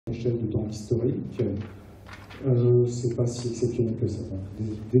échelle de temps historique, c'est pas si exceptionnel que ça.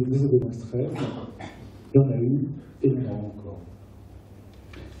 Des événements extrêmes, il y en a eu et il y en aura encore.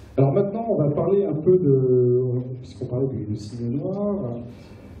 Alors maintenant, on va parler un peu de, puisqu'on parlait du signe noir,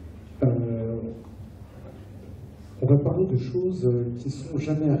 on va parler de choses qui ne sont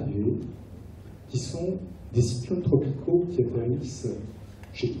jamais arrivées, qui sont des cyclones tropicaux qui atterrissent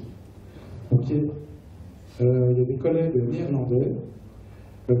chez nous. Donc il y a des collègues néerlandais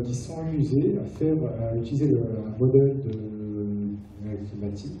qui sont amusés à utiliser un modèle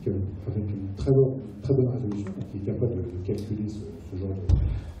climatique avec une très bonne résolution, qui est capable de calculer ce genre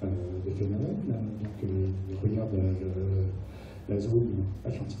de phénomène. Donc ils regardent la zone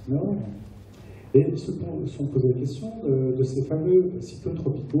Atlantique Nord et ils se sont posé la question de ces fameux cyclones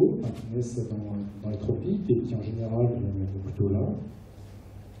tropicaux qui naissent dans les tropiques et qui en général viennent plutôt là.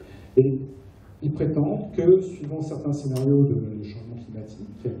 Et ils prétendent que, suivant certains scénarios de changement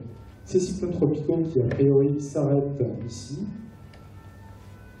climatique, ces cyclones tropicaux qui, a priori, s'arrêtent ici,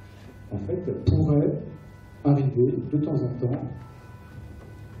 en fait, pourraient arriver de temps en temps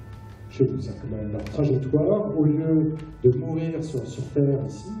chez nous. C'est-à-dire que leur trajectoire, au lieu de mourir sur Terre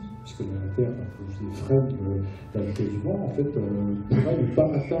ici, puisque la Terre, comme je dis, freine la vitesse du vent, en fait, pourrait ne pas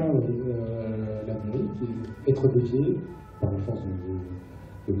atteindre l'Amérique et être déviée par la force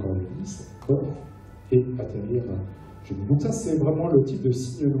de Coriolis, et atterrir chez nous. Donc ça, c'est vraiment le type de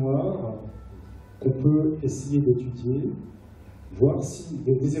signe noir qu'on peut essayer d'étudier, voir si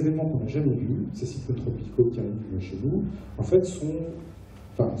des événements qu'on n'a jamais vus, ces cyclones tropicaux qui arrivent chez nous, en fait, sont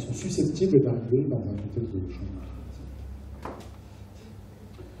susceptibles d'arriver dans un contexte de changement climatique.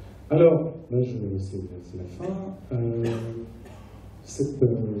 Alors, là, c'est la fin. Cette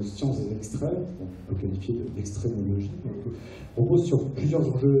science des extrêmes, on peut qualifier d'extrémologie, repose sur plusieurs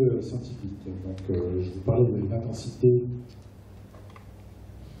enjeux scientifiques. Donc, je vous parlais de l'intensité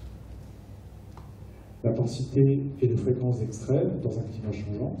et de fréquence extrêmes dans un climat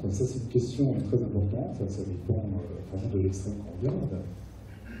changeant. Ça, c'est une question très importante. Ça dépend vraiment de l'extrême qu'on regarde.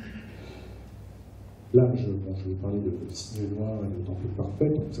 Là, je vais parler de signe noir et de tempête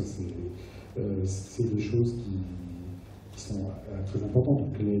parfaite. Donc, ça, c'est des choses qui sont très importants.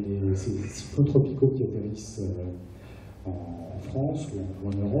 Donc, ces cyclones tropicaux qui atterrissent en France ou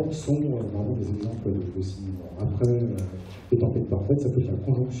en Europe sont vraiment des exemples de signes noirs. Après, les tempêtes parfaites, ça peut être la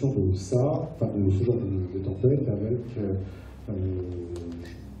conjonction de ça, de ce genre de tempête avec, je ne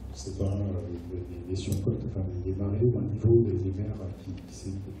sais pas, des surcotes, des marées ou un niveau des mers qui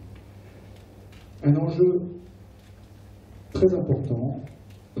s'est. Un enjeu très important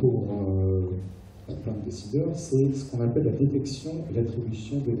pour plein de décideurs, c'est ce qu'on appelle la détection et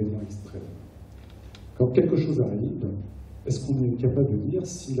l'attribution d'événements extrêmes. Quand quelque chose arrive, est-ce qu'on est capable de dire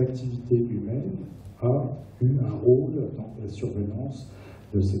si l'activité humaine a eu un rôle dans la survenance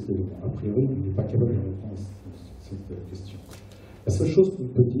de cet événement? A priori, on n'est pas capable de répondre à cette question. La seule chose qu'on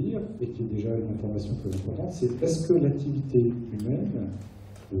peut dire, et qui est déjà une information très importante, c'est est-ce que l'activité humaine,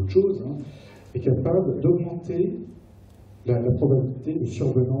 ou autre chose, est capable d'augmenter la probabilité de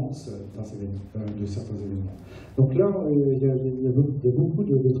survenance de certains événements. Donc là, il y a beaucoup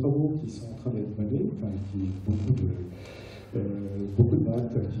de travaux qui sont en train d'être menés, beaucoup de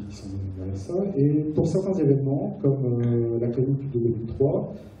maths qui sont menés vers ça, et pour certains événements, comme la canicule de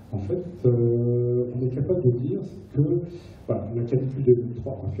 2003, en fait, on est capable de dire que la canicule de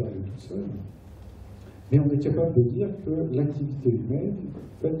 2003, on va faire elle toute seule, mais on est capable de dire que l'activité humaine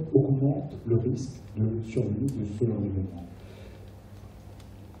en fait, augmente le risque de survenue de ce genre d'événement.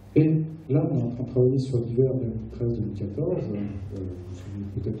 Et là, on est en train de travailler sur l'hiver 2013-2014. Vous vous souvenez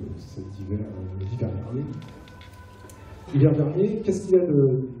peut-être de cet l'hiver dernier. L'hiver dernier, qu'est-ce qu'il y a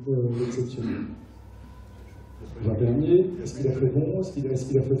d'exceptionnel? L'hiver dernier, est-ce qu'il a fait bon? Est-ce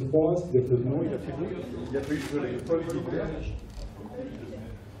qu'il a fait froid? Est-ce qu'il a fait bon? Il a fait bon, il a fait eu pas eu d'hiver.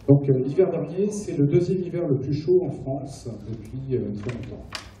 Donc l'hiver dernier, c'est le deuxième hiver le plus chaud en France depuis très longtemps,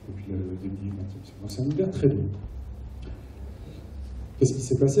 depuis le début du XXe siècle. Donc c'est un hiver très doux. Qu'est-ce qui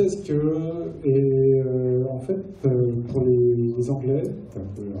s'est passé? En fait, pour les Anglais,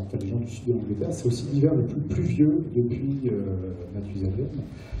 enfin les gens du sud de l'Angleterre, c'est aussi l'hiver le plus pluvieux depuis Mathusalem.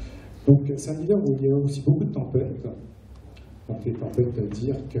 Donc c'est un hiver où il y a aussi beaucoup de tempêtes. Donc les tempêtes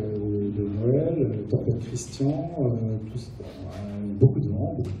d'Irk de Noël, les tempêtes Christian, beaucoup de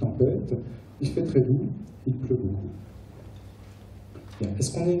vent, beaucoup de tempêtes. Il fait très doux, il pleut beaucoup.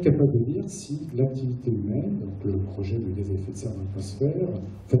 Est-ce qu'on est capable de dire si l'activité humaine, donc le projet de gaz à effet de serre dans l'atmosphère,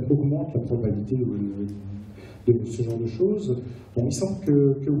 en fait, augmente la probabilité de ce genre de choses. Bon, il semble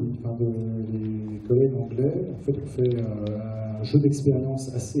que oui. Enfin, les collègues anglais en fait, ont fait un jeu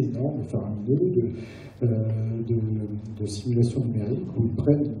d'expérience assez énorme, faramineux, de simulation numérique, où ils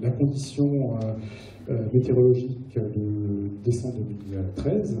prennent la condition météorologique de décembre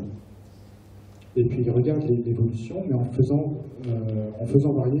 2013, et puis ils regardent l'évolution, mais en faisant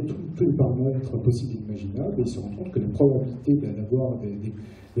varier tous les paramètres possibles et imaginables, et ils se rendent compte que la probabilité d'avoir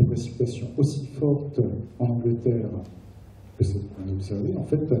des précipitations aussi fortes en Angleterre que ce qu'on a observé, en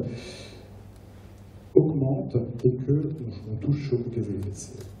fait, augmente et qu'on touche au gaz à effet de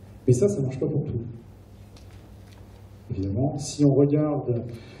serre. Mais ça ne marche pas pour tout. Évidemment, si on regarde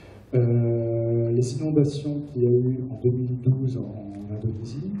les inondations qu'il y a eu en 2012 en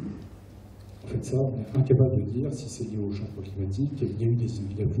Indonésie, en fait, ça, on est incapable de dire si c'est lié au changement climatique. Il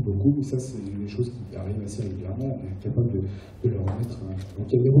y a plus beaucoup, mais ça, c'est des choses qui arrivent assez régulièrement. On est incapable de le remettre.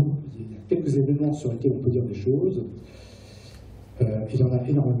 Donc, il y a quelques événements sur lesquels on peut dire des choses. Il y en a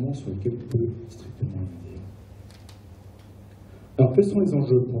énormément sur lesquels on peut strictement rien dire. Alors, quels sont les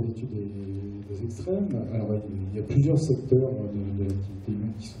enjeux pour l'étude des extrêmes? Alors, il y a plusieurs secteurs de l'activité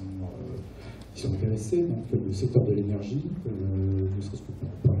humaine qui sont intéressés. Donc, le secteur de l'énergie, ne serait-ce que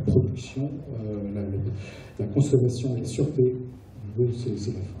pour la production, la consommation et la sûreté,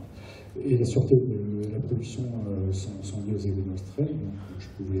 c'est la fin. Et la sûreté de la production sont liées aux événements extrêmes. Donc, je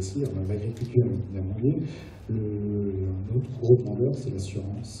peux vous laisser dire, l'agriculture est évidemment liée. Un autre gros demandeur, c'est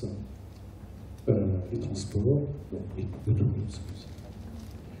l'assurance, les transports, et l'automobile.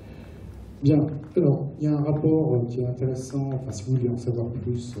 Bien, alors, il y a un rapport qui est intéressant, enfin, si vous voulez en savoir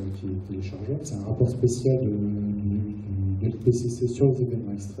plus, qui est téléchargeable. C'est un rapport spécial de l'IPCC sur les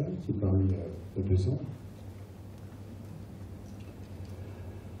événements extrêmes, qui est paru il y a 2 ans.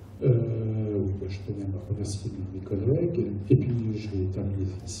 Je tenais à remercier mes collègues, et puis je vais terminer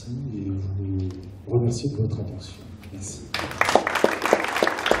ici et vous remercier de votre attention. Merci.